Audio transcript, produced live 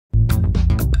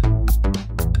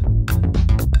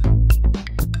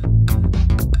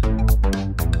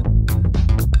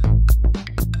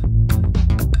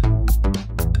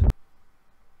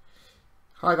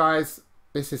Hi guys,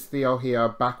 this is Theo here,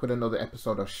 back with another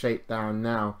episode of Shakedown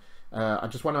Now. I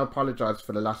just want to apologise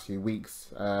for the last few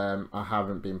weeks. I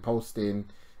haven't been posting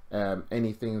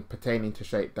anything pertaining to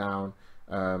Shakedown.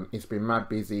 It's been mad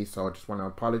busy, so I just want to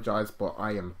apologise, but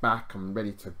I am back. I'm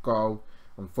ready to go.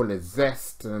 I'm full of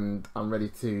zest and I'm ready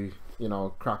to,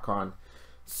 crack on.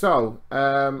 So,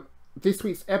 this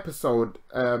week's episode,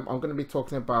 I'm going to be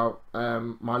talking about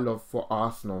my love for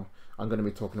Arsenal. I'm going to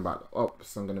be talking about the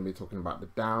ups, I'm going to be talking about the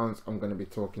downs, I'm going to be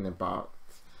talking about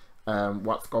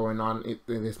what's going on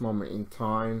in this moment in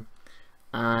time.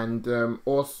 And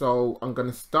also, I'm going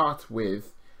to start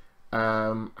with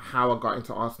how I got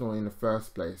into Arsenal in the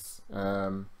first place.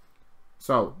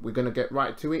 So, we're going to get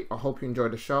right to it. I hope you enjoy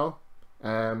the show.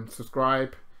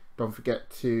 Subscribe. Don't forget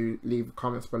to leave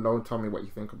comments below and tell me what you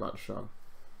think about the show.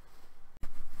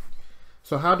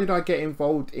 So, how did I get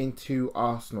involved into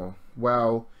Arsenal?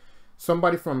 Well,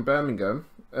 somebody from Birmingham,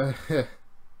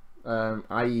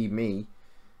 i.e. me,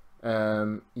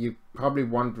 you're probably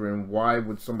wondering why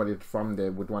would somebody from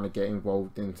there would want to get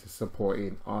involved into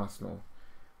supporting Arsenal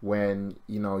when,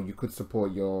 you could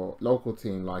support your local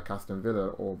team like Aston Villa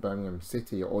or Birmingham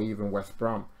City or even West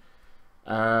Brom.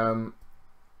 Now,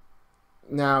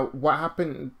 what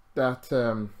happened that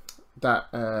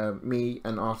me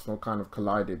and Arsenal kind of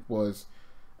collided was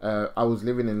I was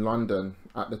living in London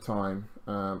at the time.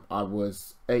 I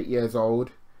was 8 years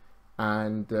old,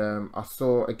 and I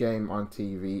saw a game on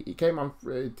TV. It came on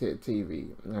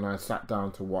TV, and I sat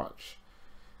down to watch.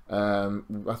 I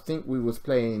think we was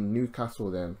playing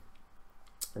Newcastle then,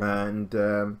 and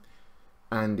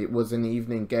it was an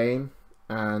evening game,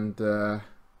 and I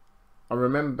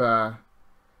remember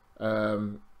I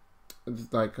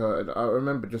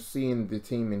remember just seeing the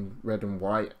team in red and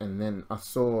white, and then I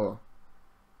saw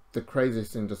the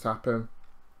craziest thing just happen.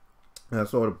 And I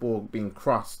saw the ball being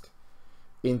crossed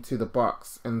into the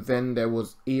box, and then there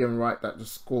was Ian Wright that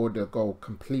just scored a goal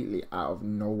completely out of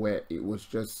nowhere. It was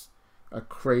just a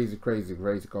crazy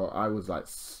goal. I was like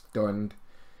stunned.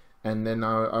 And then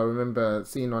I remember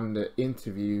seeing on the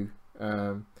interview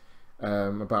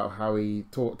about how he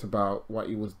talked about what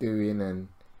he was doing and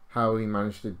how he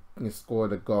managed to score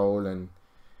the goal, and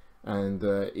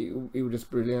it was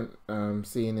just brilliant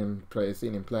seeing him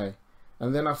play.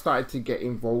 And then I started to get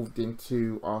involved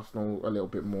into Arsenal a little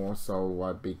bit more. So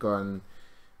I begun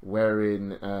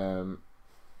wearing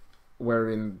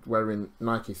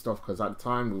Nike stuff, because at the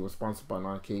time we were sponsored by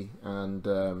Nike, and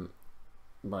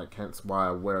hence why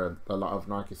I wear a lot of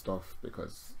Nike stuff,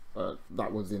 because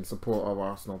that was in support of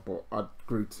Arsenal. But I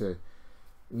grew to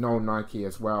know Nike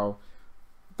as well.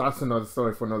 That's another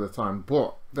story for another time.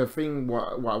 But the thing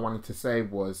what I wanted to say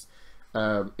was,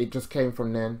 it just came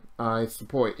from then. I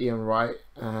support Ian Wright,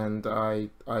 and I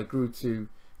grew to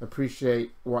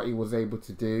appreciate what he was able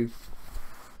to do.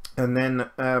 And then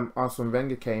Arsene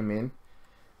Wenger came in,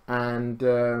 and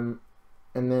then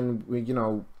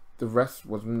the rest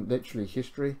was literally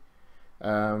history.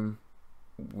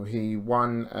 He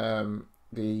won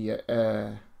the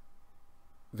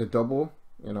double,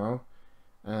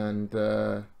 and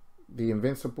the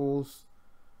Invincibles,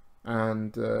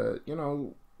 and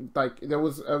there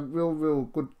was a real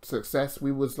good success.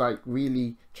 We was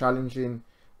really challenging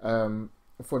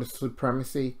for the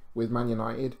supremacy with Man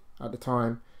United at the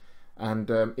time, and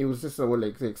it was just a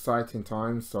really exciting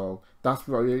time. So that's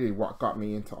really what got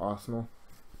me into Arsenal.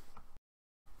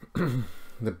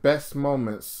 The best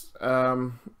moments,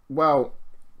 well,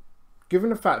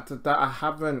 given the fact that I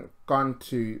haven't gone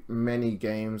to many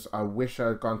games, I wish I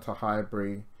had gone to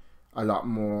Highbury a lot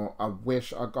more. I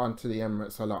wish I'd gone to the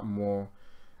Emirates a lot more.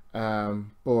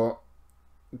 But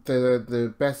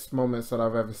the best moments that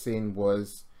I've ever seen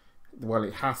was, well,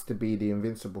 it has to be the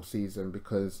Invincible season,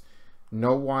 because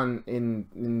no one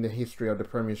in the history of the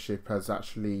Premiership has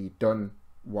actually done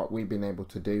what we've been able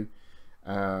to do,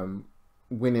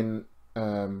 winning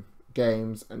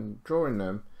games and drawing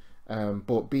them,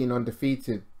 but being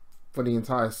undefeated for the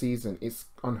entire season. It's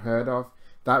unheard of.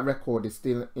 That record is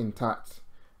still intact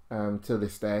till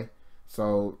this day.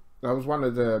 So that was one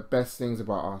of the best things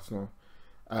about Arsenal.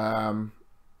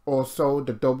 Also,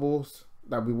 the doubles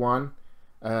that we won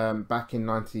back in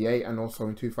 '98 and also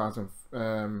in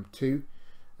 2002.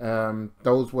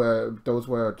 Those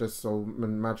were just so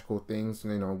magical things.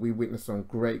 We witnessed some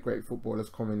great footballers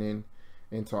coming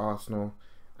into Arsenal,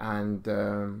 and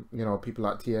people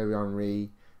like Thierry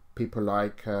Henry, people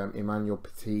like Emmanuel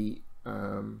Petit,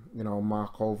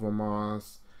 Marc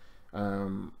Overmars,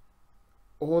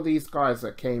 all these guys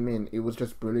that came in. It was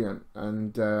just brilliant,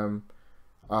 and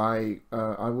I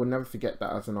will never forget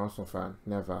that as an Arsenal fan,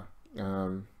 never.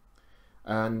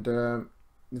 And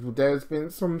there's been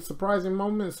some surprising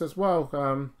moments as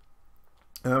well.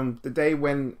 The day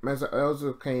when Mesut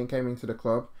Ozil came into the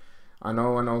club, I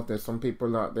know there's some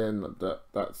people out there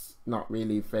that's not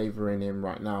really favouring him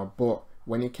right now, but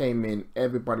when he came in,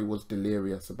 everybody was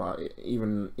delirious about it,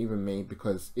 even me,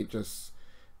 because it just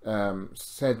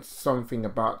said something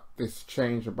about this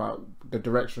change, about the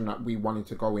direction that we wanted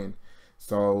to go in.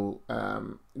 So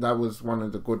that was one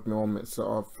of the good moments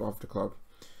of the club.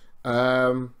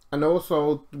 And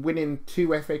also winning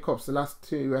 2 FA Cups, the last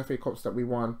 2 FA Cups that we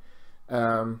won.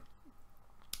 The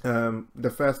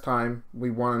first time we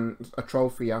won a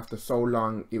trophy after so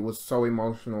long, it was so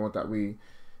emotional that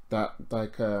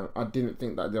I didn't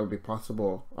think that would be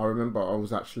possible. I remember I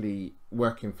was actually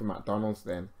working for McDonald's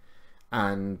then,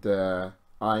 and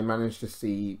I managed to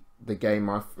see the game.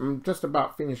 I just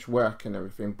about finished work and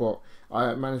everything, but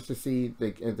I managed to see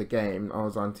the game. I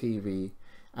was on TV,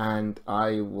 and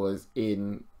I was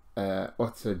in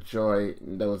utter joy.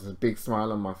 There was a big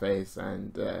smile on my face,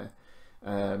 and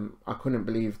I couldn't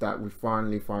believe that we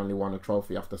finally won a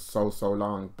trophy after so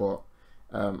long. But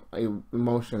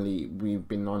emotionally, we've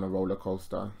been on a roller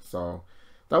coaster. So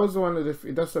that was one of the.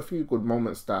 That's a few good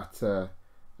moments that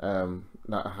that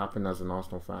happened as an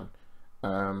Arsenal fan.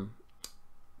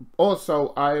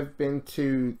 Also, I've been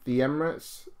to the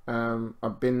Emirates.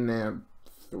 I've been there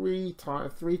 4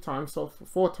 times so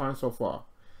far.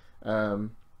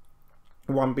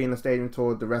 One being a stadium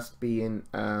tour, the rest being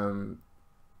Emirates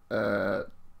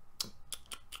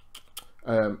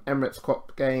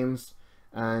Cup games,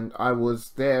 and I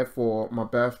was there for my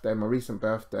birthday, my recent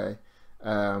birthday,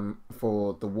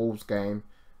 for the Wolves game,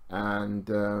 and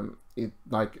it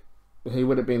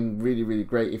would have been really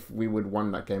great if we would have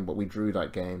won that game, but we drew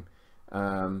that game.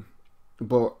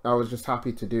 But I was just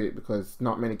happy to do it because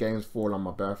not many games fall on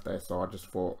my birthday, so I just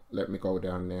thought, let me go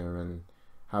down there and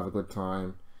have a good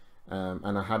time.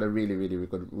 And I had a really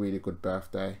good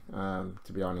birthday,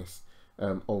 to be honest.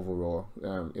 Overall,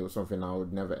 it was something I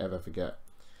would never ever forget.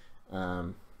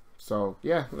 So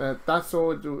yeah, that's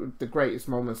all the greatest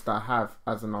moments that I have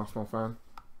as an Arsenal fan.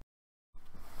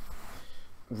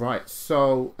 Right,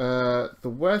 so the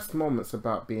worst moments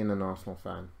about being an Arsenal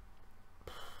fan.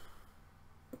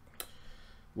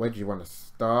 Where do you want to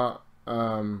start?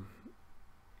 The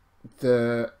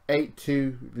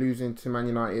 8-2 losing to Man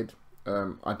United.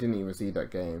 I didn't even see that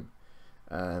game.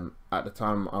 At the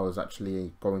time, I was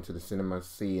actually going to the cinema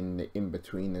seeing the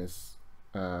In-Betweeners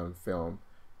film,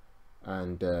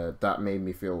 and that made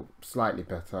me feel slightly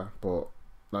better. But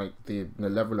like the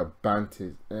level of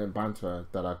banter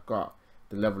that I got,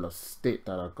 the level of stick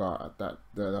that I got at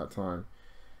that time,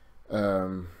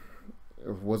 it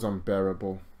was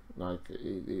unbearable. Like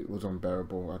it was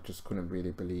unbearable. I just couldn't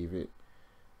really believe it,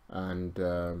 and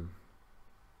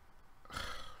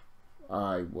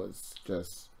I was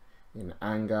just in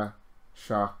anger,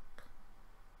 shock.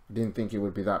 Didn't think it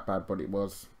would be that bad, but it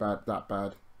was that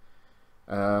bad.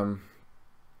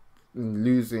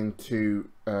 Losing to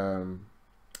Bayern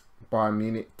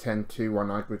Munich 10-2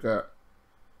 on aggregate.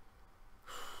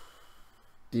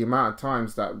 The amount of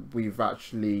times that we've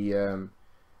actually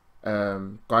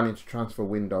gone into transfer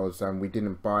windows and we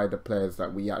didn't buy the players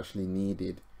that we actually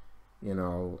needed, you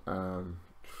know,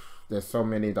 there's so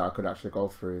many that I could actually go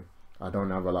through. I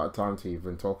don't have a lot of time to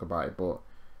even talk about it, but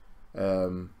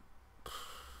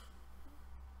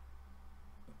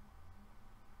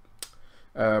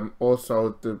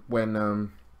also when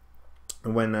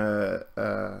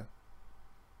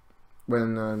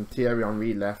Thierry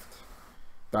Henry left,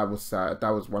 that was sad. That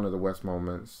was one of the worst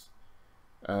moments.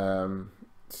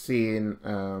 Seeing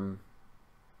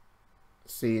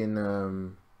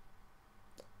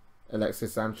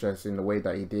Alexis Sanchez in the way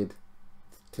that he did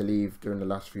to leave during the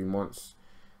last few months,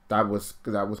 that was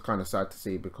kind of sad to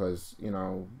see, because you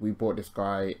know we bought this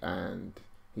guy and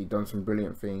he done some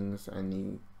brilliant things,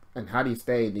 and had he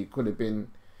stayed, he could have been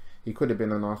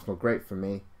an Arsenal great for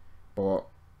me, but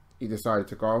he decided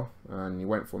to go and he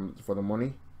went for the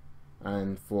money,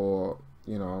 and for,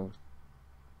 you know,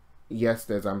 yes,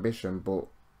 there's ambition, but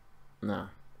nah,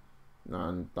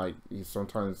 and like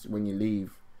sometimes when you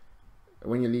leave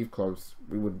clubs,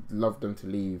 we would love them to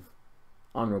leave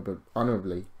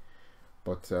honorably,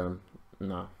 but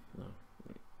no.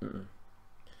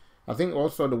 I think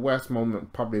also the worst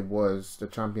moment probably was the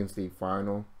Champions League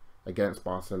final against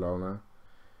Barcelona,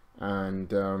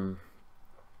 and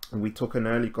we took an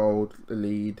early goal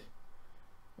lead,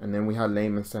 and then we had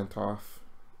Lehmann sent off,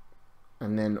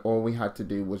 and then all we had to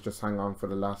do was just hang on for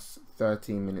the last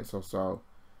 13 minutes or so,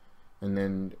 and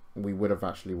then we would have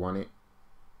actually won it.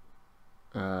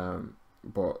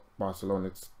 But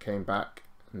Barcelona came back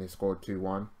and they scored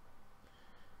 2-1.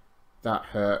 that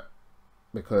hurt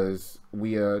because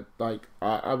we are like,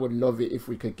 I would love it if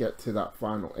we could get to that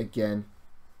final again.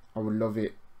 I would love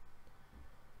it,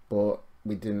 but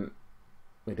we didn't.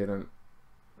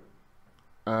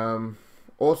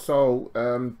 Also,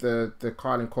 the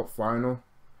Carling Cup final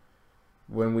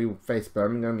when we faced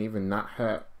Birmingham, even that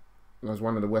hurt. It was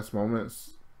one of the worst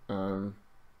moments. I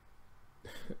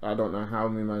don't know how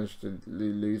we managed to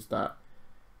lose that.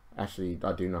 Actually,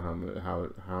 I do know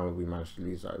how we managed to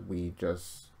lose that. We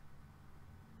just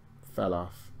fell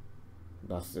off.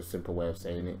 That's the simple way of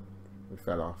saying it. We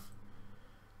fell off.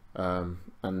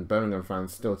 And Birmingham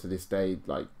fans still to this day,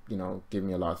 like, you know, give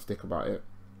me a lot of stick about it.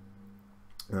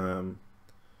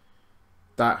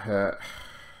 That hurt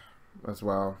as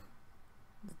well.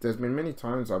 There's been many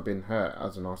times I've been hurt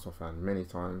as an Arsenal fan, many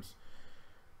times,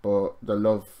 but the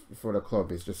love for the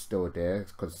club is just still there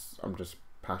because I'm just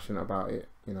passionate about it,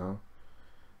 you know.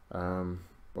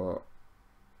 But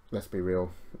let's be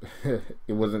real,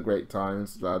 it wasn't great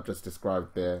times that I've just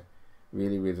described there.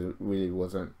 Really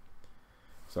wasn't.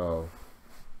 So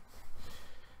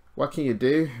what can you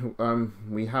do?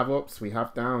 We have ups, we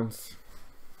have downs.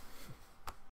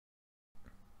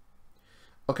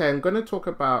 Okay, I'm going to talk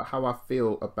about how I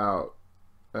feel about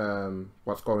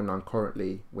what's going on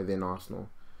currently within Arsenal.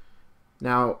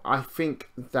 Now, I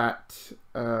think that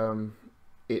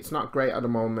it's not great at the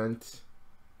moment.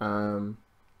 The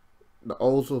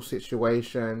Ozil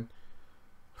situation,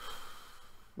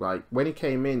 like when he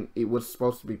came in, it was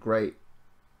supposed to be great.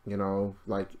 You know,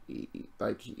 like he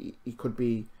could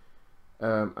be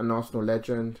an Arsenal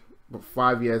legend, but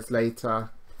 5 years later,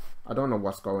 I don't know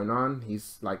what's going on.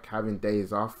 He's like having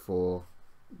days off for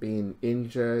being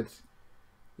injured.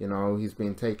 You know, he's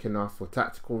been taken off for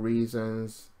tactical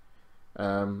reasons.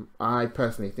 I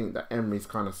personally think that Emery's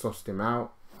kind of sussed him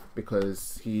out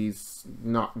because he's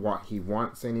not what he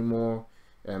wants anymore.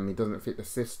 He doesn't fit the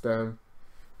system.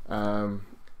 I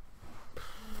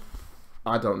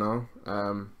don't know.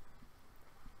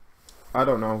 I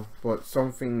don't know, but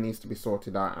something needs to be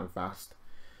sorted out and fast.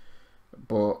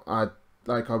 But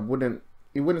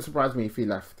it wouldn't surprise me if he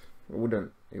left. It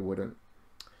wouldn't.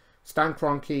 Stan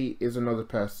Kroenke is another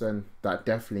person that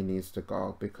definitely needs to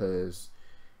go because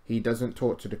he doesn't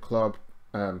talk to the club.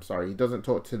 He doesn't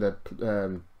talk to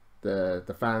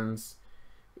the fans.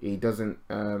 He doesn't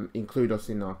include us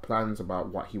in our plans about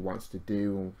what he wants to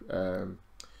do.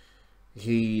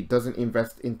 He doesn't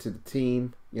invest into the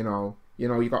team. You know,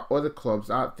 you got other clubs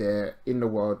out there in the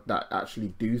world that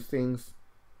actually do things.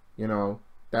 You know,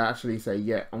 that actually say,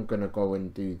 yeah, I'm gonna go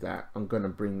and do that. I'm gonna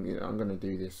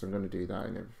do this. I'm gonna do that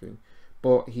and everything.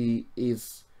 But he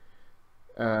is,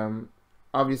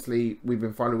 obviously, we've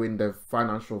been following the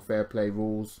financial fair play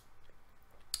rules,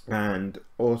 and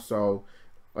also,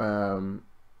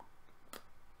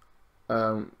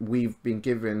 we've been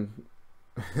given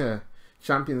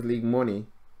Champions League money,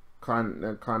 kind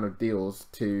of deals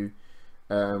to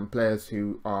players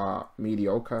who are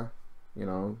mediocre. You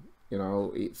know,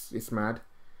 it's mad.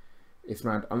 It's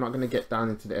mad. I'm not going to get down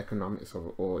into the economics of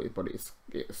it all, but it's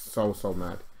so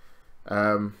mad.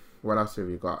 What else have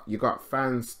you got? You got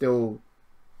fans still,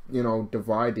 you know,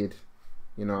 divided,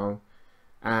 you know,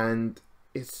 and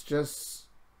it's just,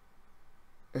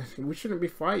 we shouldn't be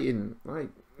fighting. Like,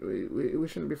 we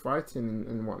shouldn't be fighting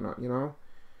and whatnot, you know.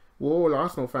 We're all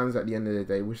Arsenal fans at the end of the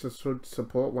day. We should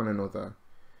support one another.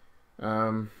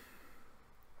 I'm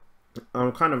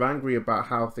kind of angry about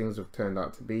how things have turned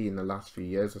out to be in the last few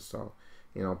years or so.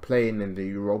 You know, playing in the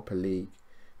Europa League.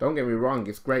 Don't get me wrong,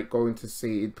 it's great going to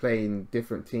see it playing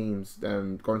different teams,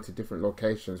 going to different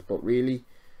locations. But really,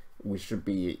 we should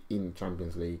be in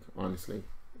Champions League, honestly,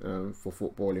 for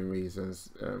footballing reasons.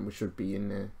 We should be in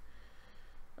there.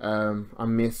 I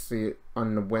miss it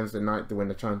on the Wednesday night when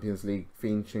the Champions League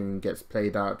theme tune gets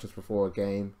played out just before a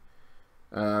game.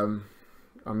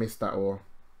 I miss that all.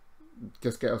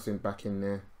 Just get us back in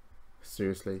there,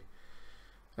 seriously.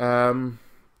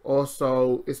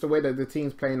 Also, it's the way that the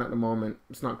team's playing at the moment.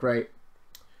 It's not great.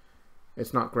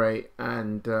 It's not great,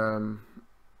 and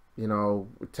you know,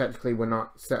 technically we're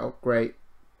not set up great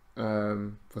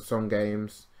for some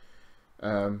games.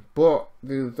 But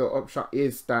the upshot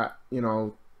is that, you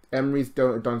know, Emery's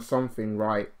done something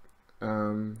right.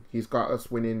 He's got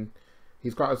us winning.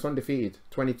 He's got us undefeated,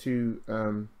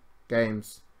 22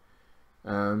 games.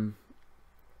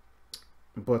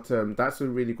 But that's a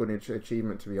really good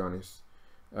achievement, to be honest.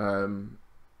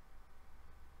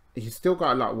 He's still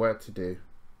got a lot of work to do,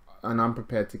 and I'm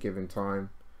prepared to give him time.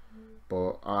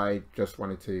 But I just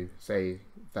wanted to say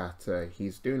that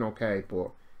he's doing okay,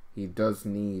 but he does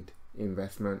need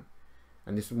investment,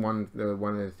 and this is one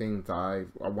of the things that I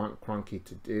want Kroenke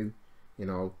to do. You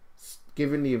know,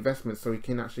 given the investment so he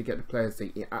can actually get the players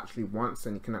that he actually wants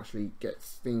and he can actually get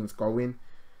things going.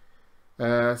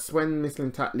 Sven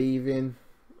Mislintat leaving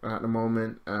at the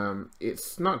moment.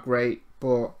 It's not great,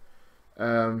 but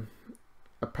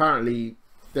apparently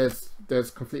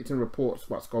there's conflicting reports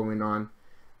what's going on.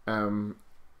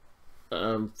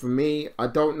 For me, I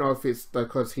don't know if it's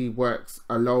because he works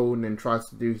alone and tries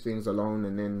to do things alone,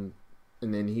 and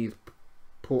then he's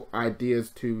put ideas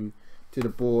to the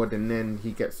board, and then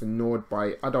he gets annoyed by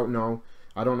it. I don't know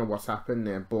what's happened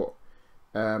there, but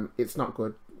it's not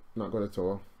good at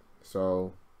all.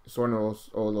 So it's one of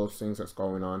all those things that's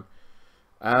going on.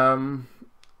 And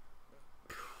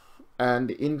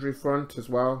the injury front as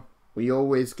well, we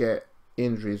always get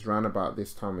injuries around about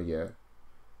this time of year.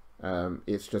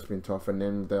 It's just been tough, and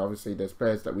then obviously there's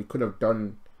players that we could have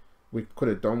done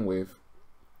with,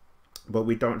 but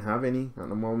we don't have any at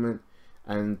the moment.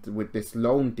 And with this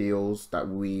loan deals that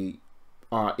we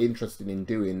are interested in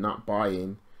doing, not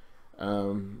buying,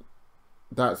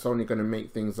 that's only going to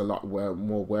make things a lot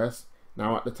more worse.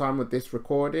 Now, at the time of this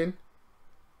recording,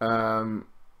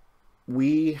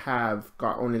 we have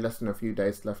got only less than a few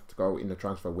days left to go in the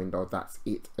transfer window. That's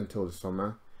it until the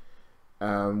summer.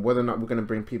 Whether or not we're going to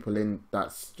bring people in,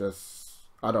 that's just,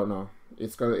 I don't know.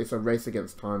 It's a race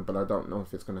against time, but I don't know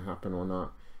if it's going to happen or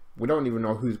not. We don't even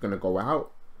know who's going to go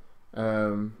out.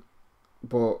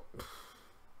 But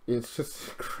it's just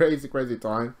a crazy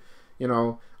time. You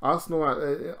know,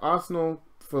 Arsenal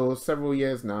for several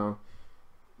years now,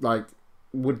 like,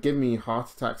 would give me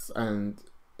heart attacks, and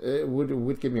it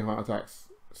would give me heart attacks,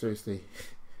 seriously.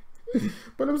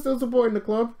 But I'm still supporting the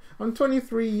club. I'm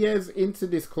 23 years into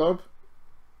this club,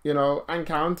 you know, and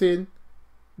counting.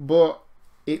 But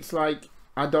it's like,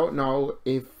 I don't know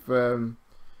if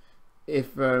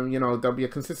you know, there'll be a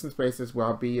consistent basis where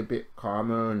I'll be a bit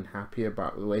calmer and happy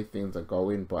about the way things are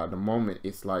going. But at the moment,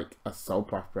 it's like a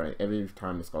soap opera. Every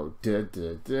time it's going duh,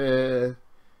 duh, duh.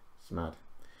 It's mad.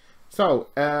 So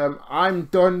I'm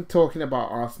done talking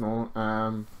about Arsenal.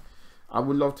 I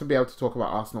would love to be able to talk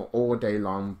about Arsenal all day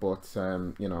long, but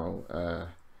you know,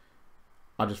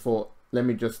 I just thought, let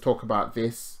me just talk about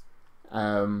this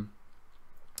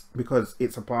because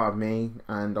it's a part of me,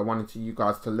 and I wanted you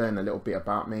guys to learn a little bit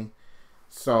about me.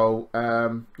 So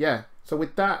yeah, so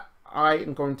with that, I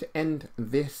am going to end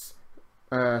this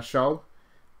show.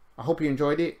 I hope you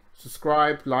enjoyed it.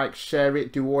 Subscribe, like, share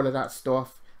it, do all of that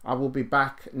stuff. I will be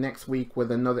back next week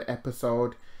with another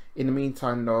episode. In the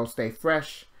meantime though, stay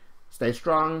fresh, stay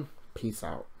strong, peace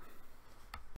out.